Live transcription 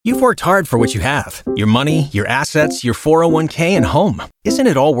You've worked hard for what you have. Your money, your assets, your 401k, and home. Isn't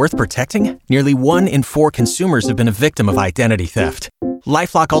it all worth protecting? Nearly 1 in 4 consumers have been a victim of identity theft.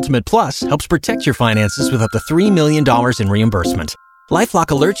 LifeLock Ultimate Plus helps protect your finances with up to $3 million in reimbursement. LifeLock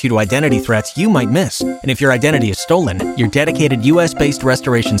alerts you to identity threats you might miss. And if your identity is stolen, your dedicated U.S.-based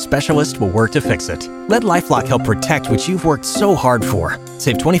restoration specialist will work to fix it. Let LifeLock help protect what you've worked so hard for.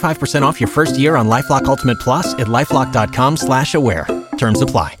 Save 25% off your first year on LifeLock Ultimate Plus at LifeLock.com/aware. Terms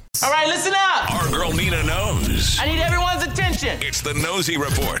apply. All right, listen up. Our girl Nina knows. I need everyone's attention. It's the Nosey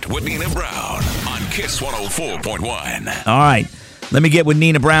Report with Nina Brown on Kiss 104.1. All right. Let me get with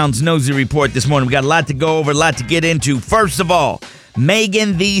Nina Brown's Nosey Report this morning. We got a lot to go over, a lot to get into. First of all,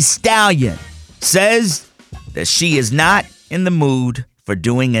 Megan Thee Stallion says that she is not in the mood for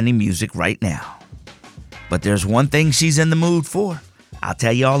doing any music right now. But there's one thing she's in the mood for. I'll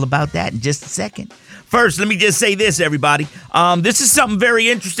tell you all about that in just a second. First, let me just say this, everybody. This is something very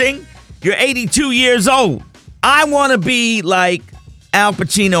interesting. You're 82 years old. I want to be like Al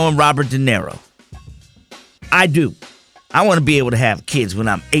Pacino and Robert De Niro. I do. I want to be able to have kids when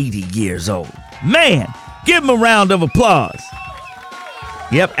I'm 80 years old. Man, give him a round of applause.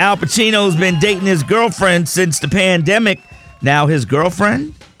 Yep, Al Pacino's been dating his girlfriend since the pandemic. Now his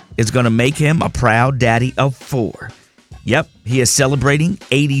girlfriend is going to make him a proud daddy of 4. Yep, he is celebrating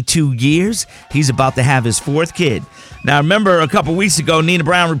 82 years. He's about to have his 4th kid. Now, remember a couple weeks ago, Nina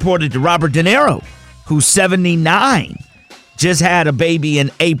Brown reported to Robert De Niro, who's 79, just had a baby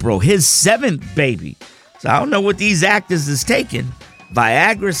in April, his 7th baby. So I don't know what these actors is taking.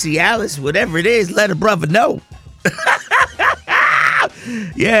 Viagra, Cialis, whatever it is, let a brother know.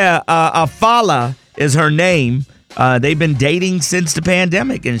 Yeah, Afala is her name. They've been dating since the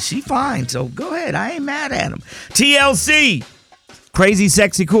pandemic, and she fine. So go ahead. I ain't mad at him. TLC, Crazy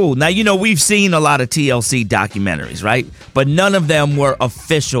Sexy Cool. Now, you know, we've seen a lot of TLC documentaries, right? But none of them were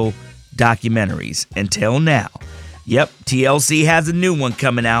official documentaries until now. Yep, TLC has a new one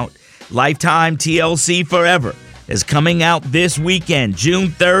coming out. Lifetime TLC Forever is coming out this weekend, June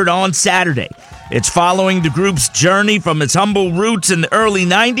 3rd on Saturday. It's following the group's journey from its humble roots in the early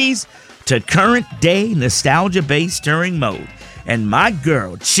 90s to current-day nostalgia-based touring mode. And my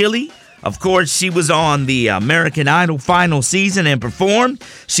girl, Chili, of course, she was on the American Idol final season and performed.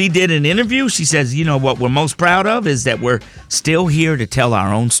 She did an interview. She says, you know, what we're most proud of is that we're still here to tell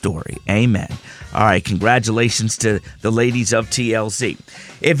our own story. Amen. All right, congratulations to the ladies of TLC.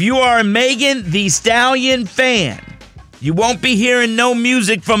 If you are a Megan Thee Stallion fan, you won't be hearing no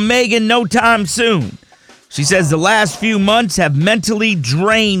music from Megan no time soon. She says the last few months have mentally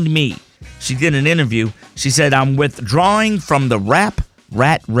drained me. She did an interview. She said, I'm withdrawing from the rap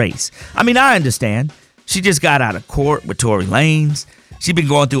rat race. I mean, I understand. She just got out of court with Tory Lanez. She's been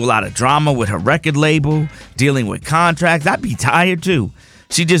going through a lot of drama with her record label, dealing with contracts. I'd be tired too.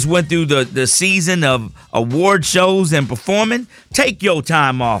 She just went through the season of award shows and performing. Take your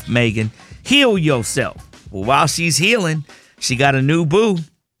time off, Megan. Heal yourself. Well, while she's healing, she got a new boo.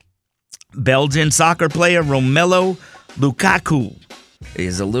 Belgian soccer player Romelu Lukaku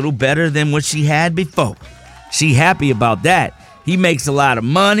is a little better than what she had before. She happy about that. He makes a lot of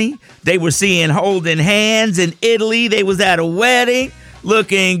money. They were seen holding hands in Italy. They was at a wedding.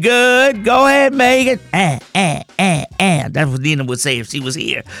 Looking good. Go ahead, Megan. That's what Nina would say if she was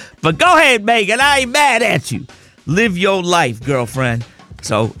here. But go ahead, Megan. I ain't mad at you. Live your life, girlfriend.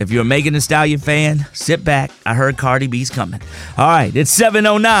 So if you're a Megan Thee Stallion fan, sit back. I heard Cardi B's coming. All right, it's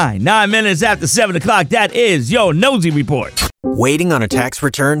 7:09, 9 minutes after 7 o'clock. That is your Nosey Report. Waiting on a tax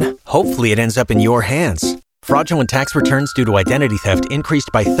return? Hopefully it ends up in your hands. Fraudulent tax returns due to identity theft increased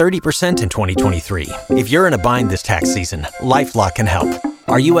by 30% in 2023. If you're in a bind this tax season, LifeLock can help.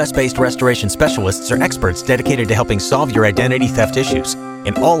 Our U.S.-based restoration specialists are experts dedicated to helping solve your identity theft issues.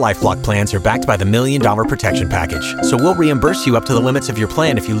 And all LifeLock plans are backed by the $1 Million Protection Package. So we'll reimburse you up to the limits of your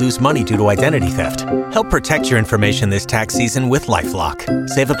plan if you lose money due to identity theft. Help protect your information this tax season with LifeLock.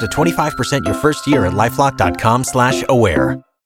 Save up to 25% your first year at LifeLock.com/aware.